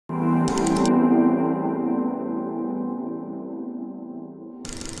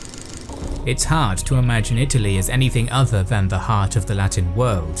it's hard to imagine Italy as anything other than the heart of the Latin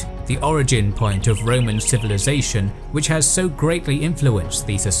world, the origin point of Roman civilization which has so greatly influenced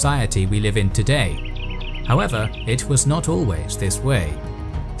the society we live in today. However, it was not always this way.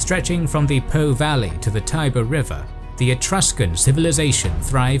 Stretching from the Po Valley to the Tiber River, the Etruscan civilization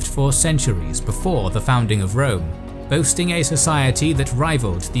thrived for centuries before the founding of Rome, boasting a society that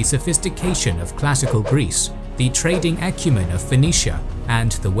rivaled the sophistication of classical Greece, the trading acumen of Phoenicia,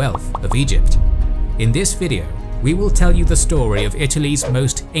 and the wealth of Egypt. In this video, we will tell you the story of Italy's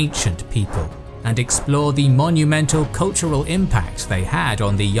most ancient people and explore the monumental cultural impact they had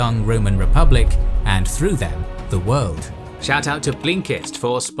on the young Roman Republic and, through them, the world. Shout out to Blinkist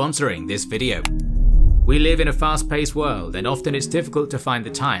for sponsoring this video. We live in a fast-paced world and often it's difficult to find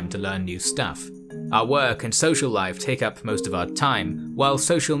the time to learn new stuff. Our work and social life take up most of our time, while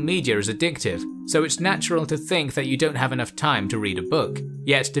social media is addictive, so it's natural to think that you don't have enough time to read a book.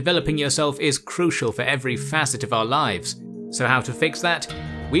 Yet developing yourself is crucial for every facet of our lives. So how to fix that?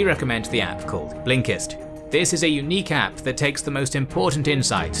 We recommend the app called Blinkist. This is a unique app that takes the most important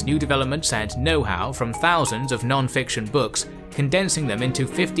insights, new developments and know-how from thousands of non-fiction books, condensing them into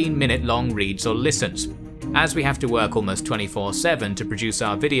 15-minute long reads or listens. As we have to work almost 24/7 to produce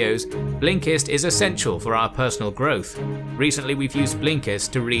our videos, Blinkist is essential for our personal growth. Recently we've used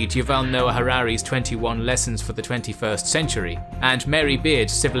Blinkist to read Yuval Noah Harari's 21 Lessons for the 21st Century and Mary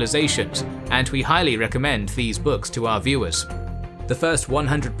Beard's Civilizations, and we highly recommend these books to our viewers. The first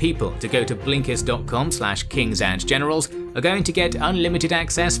 100 people to go to blinkist.com/kingsandgenerals are going to get unlimited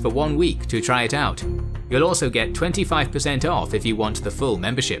access for 1 week to try it out. You'll also get 25% off if you want the full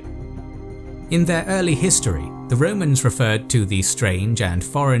membership. In their early history, the Romans referred to the strange and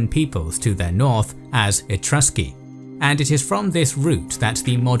foreign peoples to their north as Etrusci, and it is from this root that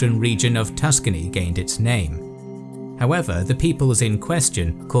the modern region of Tuscany gained its name. However, the peoples in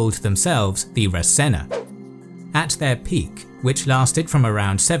question called themselves the Ravenna. At their peak, which lasted from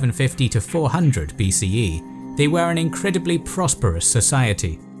around 750 to 400 BCE, they were an incredibly prosperous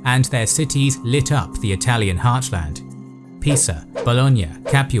society, and their cities lit up the Italian heartland. Pisa, Bologna,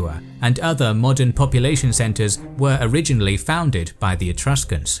 Capua, and other modern population centres were originally founded by the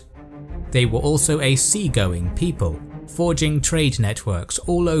Etruscans. They were also a seagoing people, forging trade networks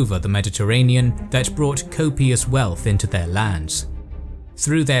all over the Mediterranean that brought copious wealth into their lands.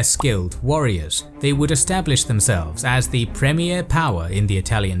 Through their skilled warriors, they would establish themselves as the premier power in the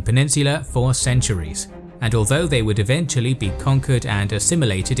Italian peninsula for centuries, and although they would eventually be conquered and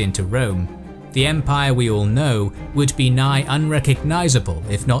assimilated into Rome, the empire we all know would be nigh unrecognizable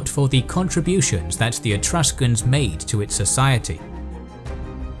if not for the contributions that the Etruscans made to its society.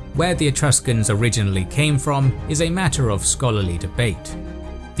 Where the Etruscans originally came from is a matter of scholarly debate.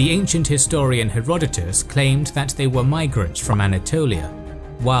 The ancient historian Herodotus claimed that they were migrants from Anatolia,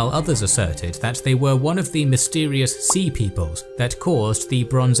 while others asserted that they were one of the mysterious sea peoples that caused the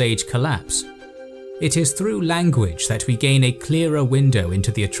Bronze Age collapse. It is through language that we gain a clearer window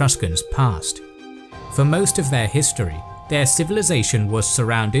into the Etruscans' past. For most of their history, their civilization was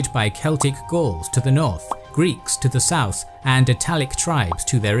surrounded by Celtic Gauls to the north, Greeks to the south, and Italic tribes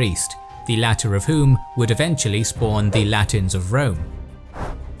to their east, the latter of whom would eventually spawn the Latins of Rome.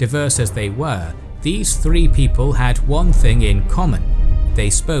 Diverse as they were, these three people had one thing in common: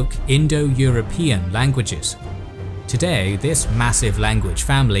 they spoke Indo-European languages. Today, this massive language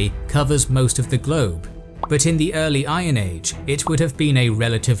family covers most of the globe, but in the early Iron Age, it would have been a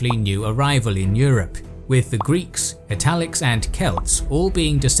relatively new arrival in Europe, with the Greeks, Italics and Celts all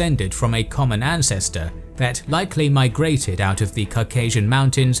being descended from a common ancestor that likely migrated out of the Caucasian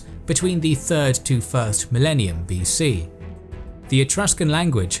mountains between the 3rd to 1st millennium BC. The Etruscan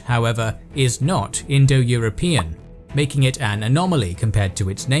language, however, is not Indo-European, making it an anomaly compared to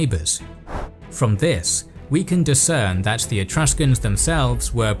its neighbours. From this, we can discern that the Etruscans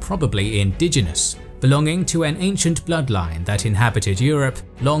themselves were probably indigenous, belonging to an ancient bloodline that inhabited Europe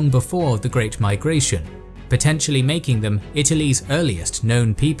long before the Great Migration, potentially making them Italy's earliest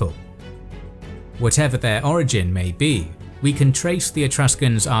known people. Whatever their origin may be, we can trace the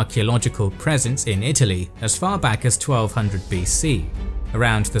Etruscans' archaeological presence in Italy as far back as 1200 BC,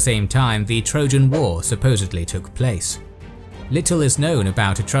 around the same time the Trojan War supposedly took place. Little is known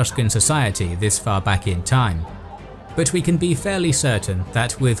about Etruscan society this far back in time, but we can be fairly certain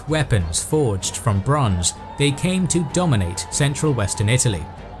that with weapons forged from bronze, they came to dominate central western Italy.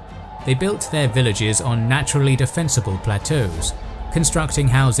 They built their villages on naturally defensible plateaus, constructing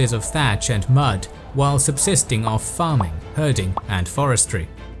houses of thatch and mud while subsisting off farming, herding, and forestry.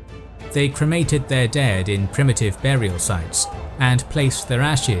 They cremated their dead in primitive burial sites and placed their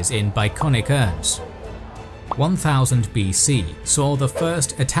ashes in Baconic urns. 1000 BC saw the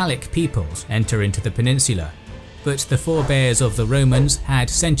first Italic peoples enter into the peninsula, but the forebears of the Romans had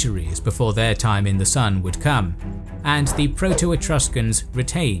centuries before their time in the sun would come, and the Proto-Etruscans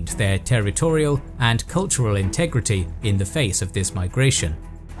retained their territorial and cultural integrity in the face of this migration.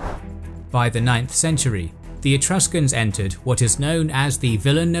 By the 9th century, the Etruscans entered what is known as the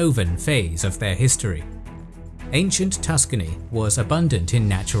Villanovan phase of their history. Ancient Tuscany was abundant in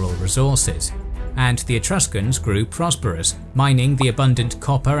natural resources, and the Etruscans grew prosperous, mining the abundant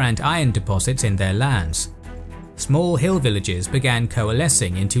copper and iron deposits in their lands. Small hill villages began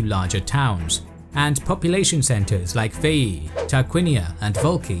coalescing into larger towns, and population centres like Veii, Tarquinia and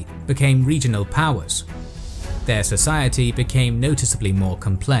Volci became regional powers. Their society became noticeably more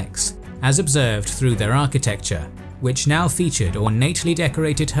complex, as observed through their architecture, which now featured ornately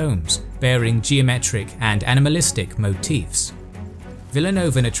decorated homes bearing geometric and animalistic motifs.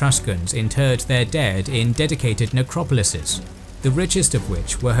 Villanovan Etruscans interred their dead in dedicated necropolises, the richest of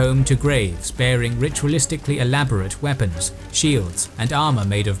which were home to graves bearing ritualistically elaborate weapons, shields, and armour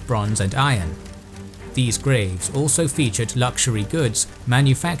made of bronze and iron. These graves also featured luxury goods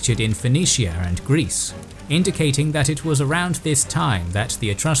manufactured in Phoenicia and Greece, indicating that it was around this time that the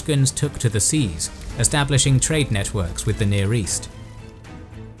Etruscans took to the seas, establishing trade networks with the Near East.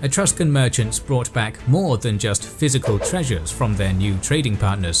 Etruscan merchants brought back more than just physical treasures from their new trading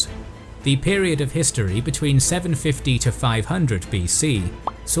partners. The period of history between 750 to 500 BC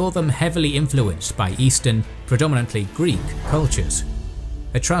saw them heavily influenced by Eastern, predominantly Greek, cultures.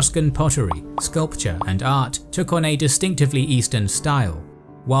 Etruscan pottery, sculpture, and art took on a distinctively Eastern style,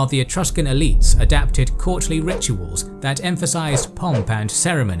 while the Etruscan elites adapted courtly rituals that emphasized pomp and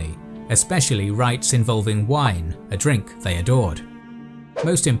ceremony, especially rites involving wine, a drink they adored.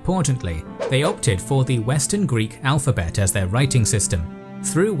 Most importantly, they opted for the Western Greek alphabet as their writing system,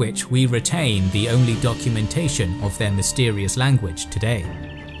 through which we retain the only documentation of their mysterious language today.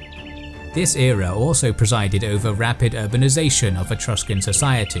 This era also presided over rapid urbanization of Etruscan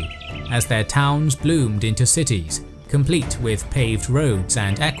society, as their towns bloomed into cities, complete with paved roads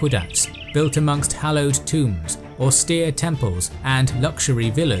and aqueducts built amongst hallowed tombs, austere temples, and luxury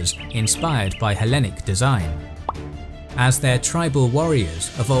villas inspired by Hellenic design. As their tribal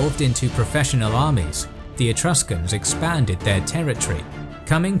warriors evolved into professional armies, the Etruscans expanded their territory,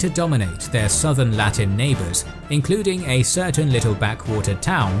 coming to dominate their southern Latin neighbours, including a certain little backwater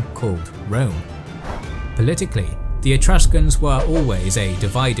town called Rome. Politically, the Etruscans were always a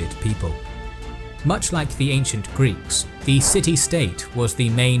divided people. Much like the ancient Greeks, the city-state was the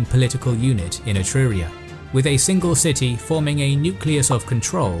main political unit in Etruria, with a single city forming a nucleus of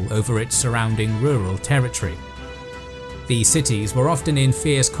control over its surrounding rural territory. These cities were often in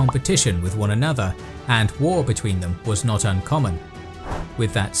fierce competition with one another, and war between them was not uncommon.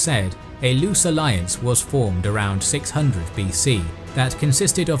 With that said, a loose alliance was formed around 600 BC that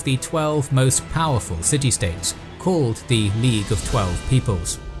consisted of the 12 most powerful city-states, called the League of 12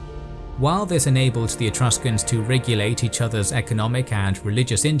 Peoples. While this enabled the Etruscans to regulate each other's economic and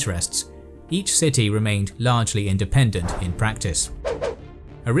religious interests, each city remained largely independent in practice.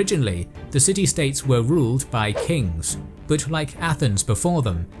 Originally, the city-states were ruled by kings, but like Athens before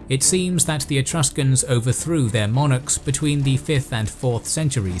them, it seems that the Etruscans overthrew their monarchs between the 5th and 4th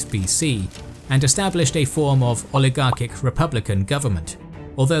centuries BC and established a form of oligarchic republican government,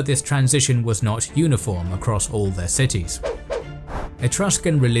 although this transition was not uniform across all their cities.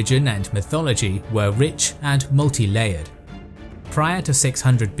 Etruscan religion and mythology were rich and multi-layered. Prior to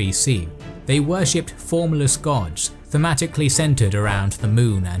 600 BC, they worshipped formless gods thematically centered around the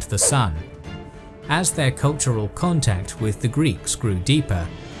moon and the sun. As their cultural contact with the Greeks grew deeper,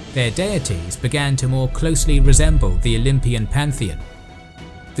 their deities began to more closely resemble the Olympian pantheon.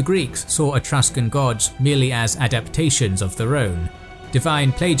 The Greeks saw Etruscan gods merely as adaptations of their own,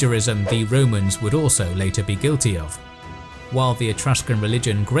 divine plagiarism the Romans would also later be guilty of. While the Etruscan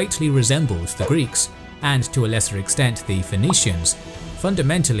religion greatly resembled the Greeks, and to a lesser extent the Phoenicians,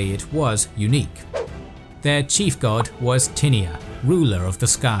 fundamentally it was unique. Their chief god was Tinia, ruler of the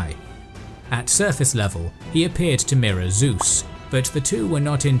sky. At surface level, he appeared to mirror Zeus, but the two were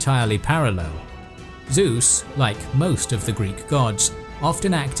not entirely parallel. Zeus, like most of the Greek gods,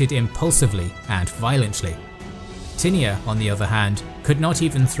 often acted impulsively and violently. Tinia, on the other hand, could not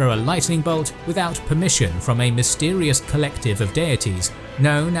even throw a lightning bolt without permission from a mysterious collective of deities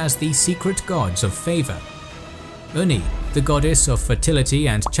known as the Secret Gods of Favour. Uni, the goddess of fertility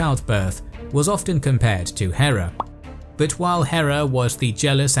and childbirth, was often compared to Hera. But while Hera was the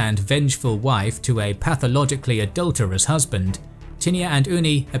jealous and vengeful wife to a pathologically adulterous husband, Tinia and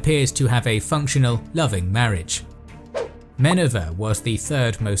Uni appeared to have a functional, loving marriage. Minerva was the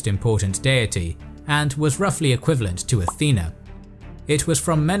third most important deity, and was roughly equivalent to Athena. It was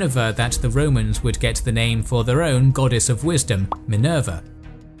from Minerva that the Romans would get the name for their own goddess of wisdom, Minerva.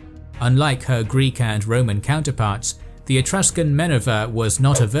 Unlike her Greek and Roman counterparts, the Etruscan Minerva was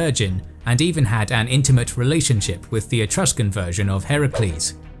not a virgin and even had an intimate relationship with the Etruscan version of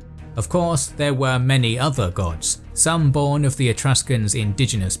Heracles. Of course, there were many other gods, some born of the Etruscans'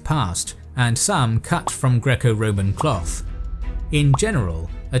 indigenous past, and some cut from Greco-Roman cloth. In general,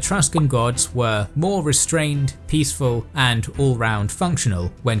 Etruscan gods were more restrained, peaceful, and all-round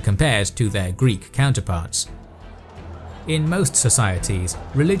functional when compared to their Greek counterparts. In most societies,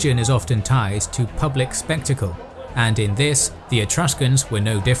 religion is often tied to public spectacle, and in this, the Etruscans were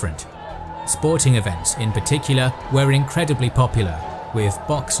no different. Sporting events in particular were incredibly popular, with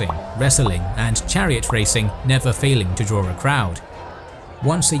boxing, wrestling, and chariot racing never failing to draw a crowd.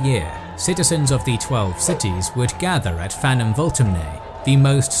 Once a year, citizens of the 12 cities would gather at Fanum Voltumnae, the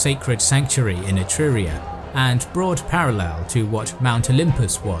most sacred sanctuary in Etruria, and broad parallel to what Mount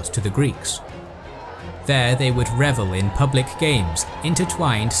Olympus was to the Greeks. There they would revel in public games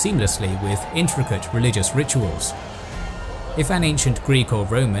intertwined seamlessly with intricate religious rituals. If an ancient Greek or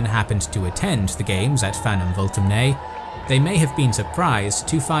Roman happened to attend the games at Fanum Voltumnae, they may have been surprised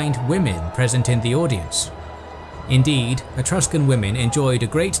to find women present in the audience. Indeed, Etruscan women enjoyed a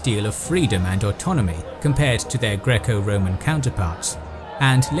great deal of freedom and autonomy compared to their Greco-Roman counterparts,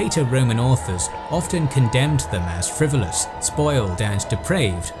 and later Roman authors often condemned them as frivolous, spoiled, and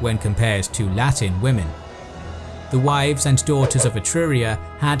depraved when compared to Latin women. The wives and daughters of Etruria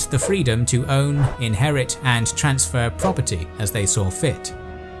had the freedom to own, inherit, and transfer property as they saw fit.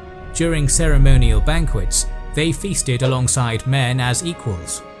 During ceremonial banquets, they feasted alongside men as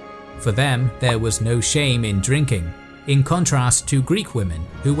equals. For them, there was no shame in drinking, in contrast to Greek women,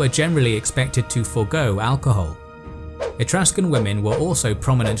 who were generally expected to forego alcohol. Etruscan women were also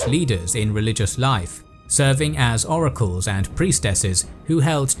prominent leaders in religious life, serving as oracles and priestesses who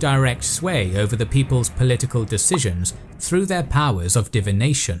held direct sway over the people's political decisions through their powers of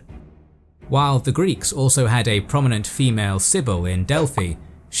divination. While the Greeks also had a prominent female Sibyl in Delphi,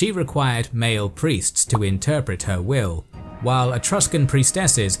 she required male priests to interpret her will, while Etruscan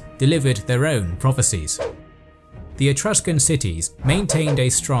priestesses delivered their own prophecies. The Etruscan cities maintained a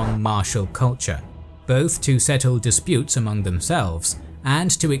strong martial culture, both to settle disputes among themselves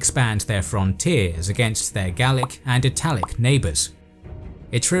and to expand their frontiers against their Gallic and Italic neighbours.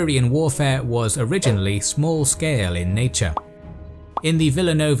 Etrurian warfare was originally small-scale in nature. In the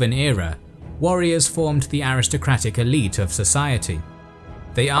Villanovan era, warriors formed the aristocratic elite of society.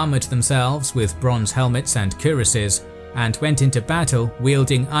 They armoured themselves with bronze helmets and cuirasses, and went into battle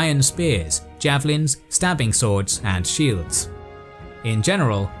wielding iron spears, javelins, stabbing swords, and shields. In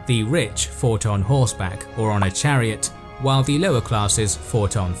general, the rich fought on horseback or on a chariot, while the lower classes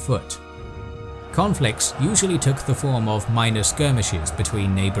fought on foot. Conflicts usually took the form of minor skirmishes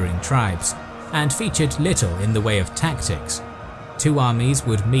between neighbouring tribes, and featured little in the way of tactics. Two armies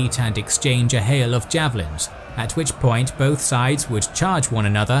would meet and exchange a hail of javelins, at which point both sides would charge one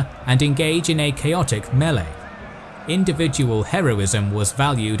another and engage in a chaotic melee. Individual heroism was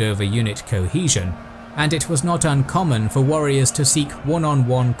valued over unit cohesion, and it was not uncommon for warriors to seek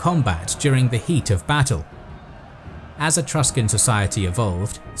one-on-one combat during the heat of battle. As Etruscan society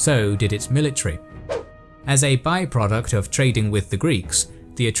evolved, so did its military. As a byproduct of trading with the Greeks,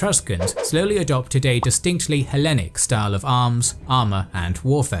 the Etruscans slowly adopted a distinctly Hellenic style of arms, armour, and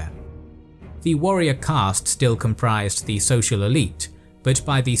warfare. The warrior caste still comprised the social elite, but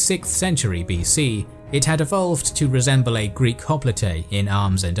by the 6th century BC, it had evolved to resemble a Greek hoplite in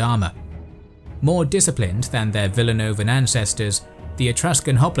arms and armour. More disciplined than their Villanovan ancestors, the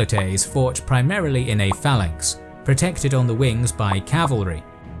Etruscan hoplites fought primarily in a phalanx, protected on the wings by cavalry,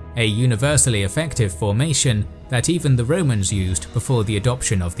 a universally effective formation that even the Romans used before the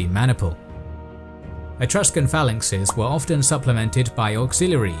adoption of the maniple. Etruscan phalanxes were often supplemented by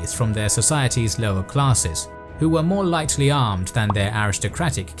auxiliaries from their society's lower classes, who were more lightly armed than their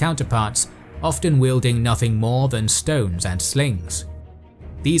aristocratic counterparts, often wielding nothing more than stones and slings.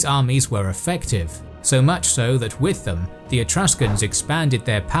 These armies were effective, so much so that with them, the Etruscans expanded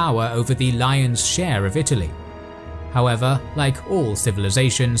their power over the lion's share of Italy. However, like all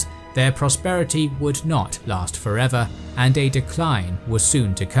civilizations, their prosperity would not last forever, and a decline was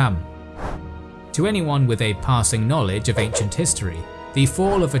soon to come. To anyone with a passing knowledge of ancient history, the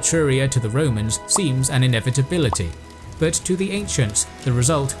fall of Etruria to the Romans seems an inevitability, but to the ancients, the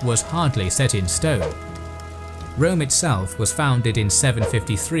result was hardly set in stone. Rome itself was founded in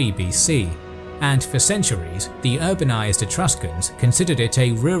 753 BC, and for centuries, the urbanized Etruscans considered it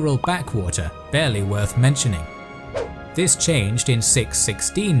a rural backwater barely worth mentioning. This changed in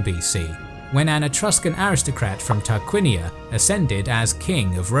 616 BC, when an Etruscan aristocrat from Tarquinia ascended as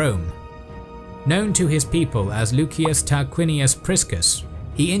king of Rome. Known to his people as Lucius Tarquinius Priscus,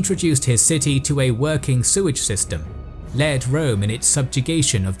 he introduced his city to a working sewage system, led Rome in its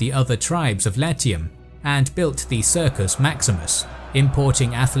subjugation of the other tribes of Latium, and built the Circus Maximus,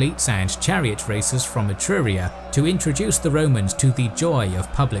 importing athletes and chariot racers from Etruria to introduce the Romans to the joy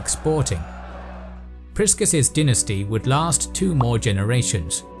of public sporting. Priscus's dynasty would last 2 more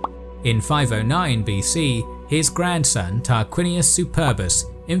generations. In 509 BC, his grandson Tarquinius Superbus,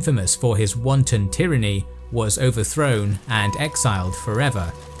 infamous for his wanton tyranny, was overthrown and exiled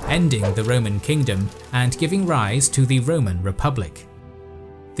forever, ending the Roman kingdom and giving rise to the Roman Republic.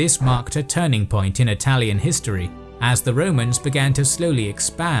 This marked a turning point in Italian history as the Romans began to slowly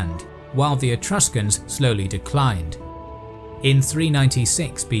expand, while the Etruscans slowly declined. In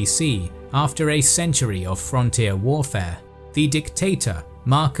 396 BC, after a century of frontier warfare, the dictator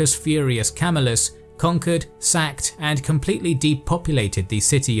Marcus Furius Camillus conquered, sacked, and completely depopulated the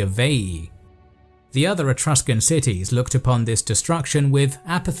city of Veii. The other Etruscan cities looked upon this destruction with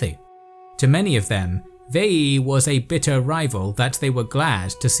apathy. To many of them, Veii was a bitter rival that they were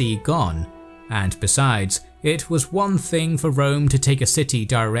glad to see gone, and besides, it was one thing for Rome to take a city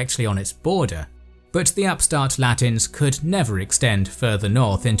directly on its border, but the upstart Latins could never extend further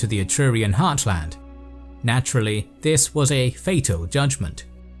north into the Etrurian heartland. Naturally, this was a fatal judgment.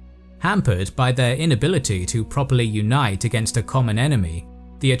 Hampered by their inability to properly unite against a common enemy,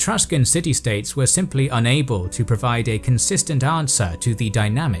 the Etruscan city-states were simply unable to provide a consistent answer to the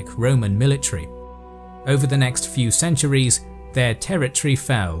dynamic Roman military. Over the next few centuries, their territory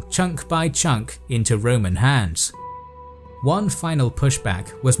fell chunk by chunk into Roman hands. One final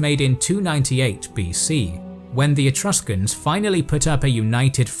pushback was made in 298 BC, when the Etruscans finally put up a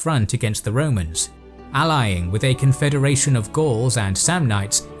united front against the Romans, allying with a confederation of Gauls and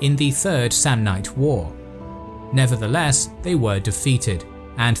Samnites in the Third Samnite War. Nevertheless, they were defeated,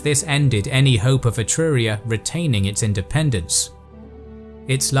 and this ended any hope of Etruria retaining its independence.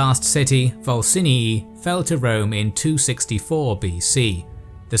 Its last city, Volsinii, fell to Rome in 264 BC,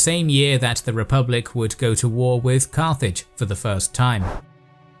 the same year that the Republic would go to war with Carthage for the first time.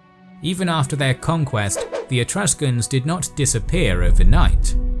 Even after their conquest, the Etruscans did not disappear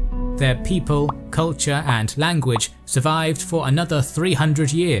overnight. Their people, culture, and language survived for another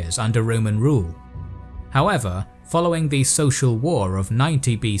 300 years under Roman rule. However, following the Social War of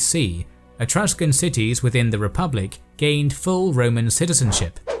 90 BC, Etruscan cities within the Republic gained full Roman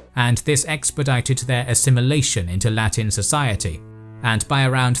citizenship, and this expedited their assimilation into Latin society, and by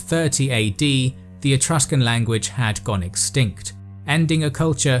around 30 AD, the Etruscan language had gone extinct, ending a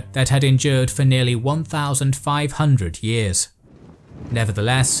culture that had endured for nearly 1,500 years.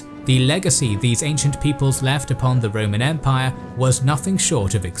 Nevertheless, the legacy these ancient peoples left upon the Roman Empire was nothing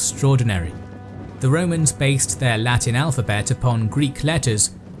short of extraordinary. The Romans based their Latin alphabet upon Greek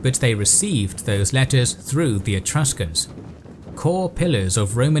letters, but they received those letters through the Etruscans. Core pillars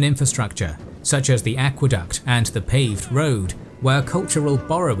of Roman infrastructure, such as the aqueduct and the paved road, were cultural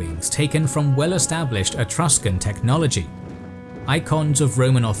borrowings taken from well-established Etruscan technology. Icons of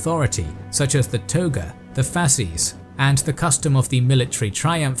Roman authority, such as the toga, the fasces, and the custom of the military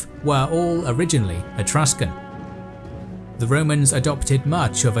triumph, were all originally Etruscan. The Romans adopted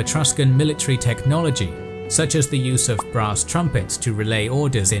much of Etruscan military technology, such as the use of brass trumpets to relay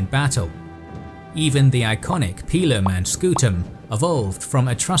orders in battle. Even the iconic pilum and scutum evolved from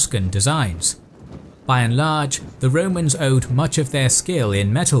Etruscan designs. By and large, the Romans owed much of their skill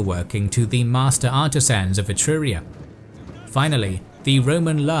in metalworking to the master artisans of Etruria. Finally, the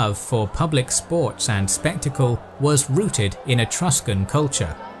Roman love for public sports and spectacle was rooted in Etruscan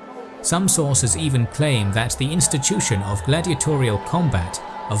culture. Some sources even claim that the institution of gladiatorial combat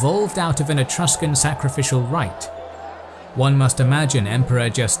evolved out of an Etruscan sacrificial rite. One must imagine Emperor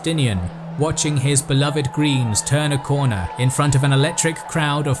Justinian watching his beloved Greens turn a corner in front of an electric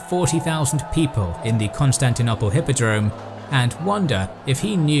crowd of 40,000 people in the Constantinople Hippodrome and wonder if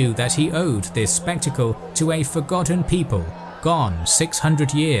he knew that he owed this spectacle to a forgotten people gone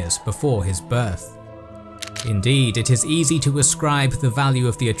 600 years before his birth. Indeed, it is easy to ascribe the value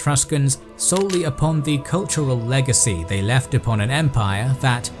of the Etruscans solely upon the cultural legacy they left upon an empire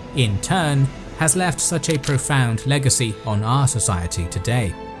that, in turn, has left such a profound legacy on our society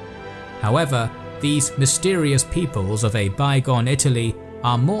today. However, these mysterious peoples of a bygone Italy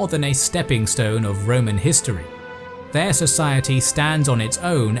are more than a stepping stone of Roman history. Their society stands on its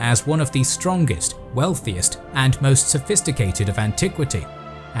own as one of the strongest, wealthiest, and most sophisticated of antiquity,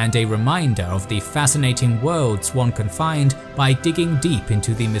 and a reminder of the fascinating worlds one can find by digging deep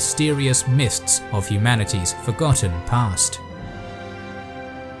into the mysterious mists of humanity's forgotten past.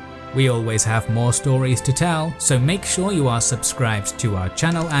 We always have more stories to tell, so make sure you are subscribed to our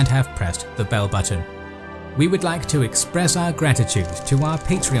channel and have pressed the bell button. We would like to express our gratitude to our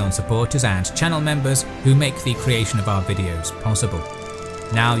Patreon supporters and channel members who make the creation of our videos possible.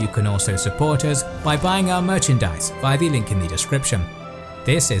 Now you can also support us by buying our merchandise via the link in the description.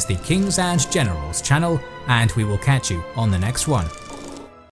 This is the Kings and Generals channel, and we will catch you on the next one.